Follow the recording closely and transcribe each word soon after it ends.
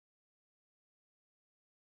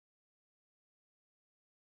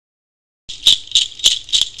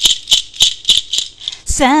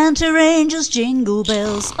Santa angels, jingle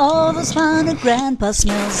bells, all those fun at Grandpa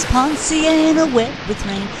smells. Poinciana wet with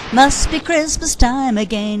rain, must be Christmas time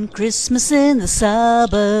again. Christmas in the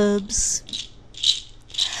suburbs.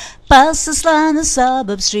 Buses line the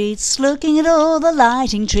suburb streets, looking at all the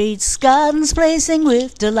lighting treats. Gardens blazing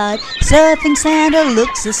with delight, surfing Santa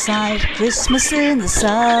looks a sight. Christmas in the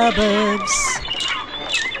suburbs.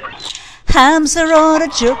 Hams are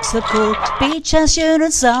ordered, chooks are cooked, beach house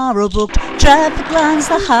units are all booked. Traffic lines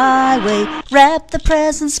the highway, wrap the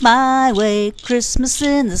presents my way. Christmas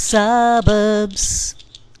in the suburbs.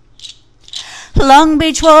 Long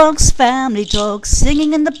beach walks, family talks,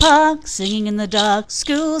 singing in the park, singing in the dark.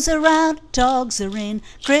 Schools are out, togs are in,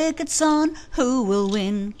 cricket's on, who will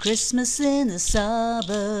win? Christmas in the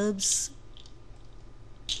suburbs.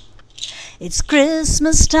 It's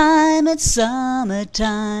Christmas time, it's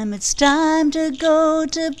summertime, it's time to go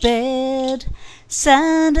to bed.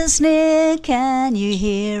 Santa's near, can you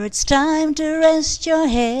hear? It's time to rest your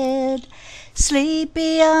head.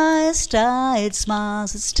 Sleepy eyes, tired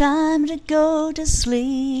smiles, it's time to go to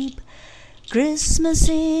sleep. Christmas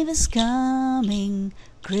Eve is coming,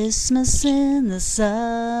 Christmas in the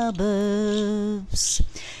suburbs.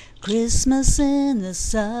 Christmas in the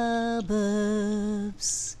suburbs.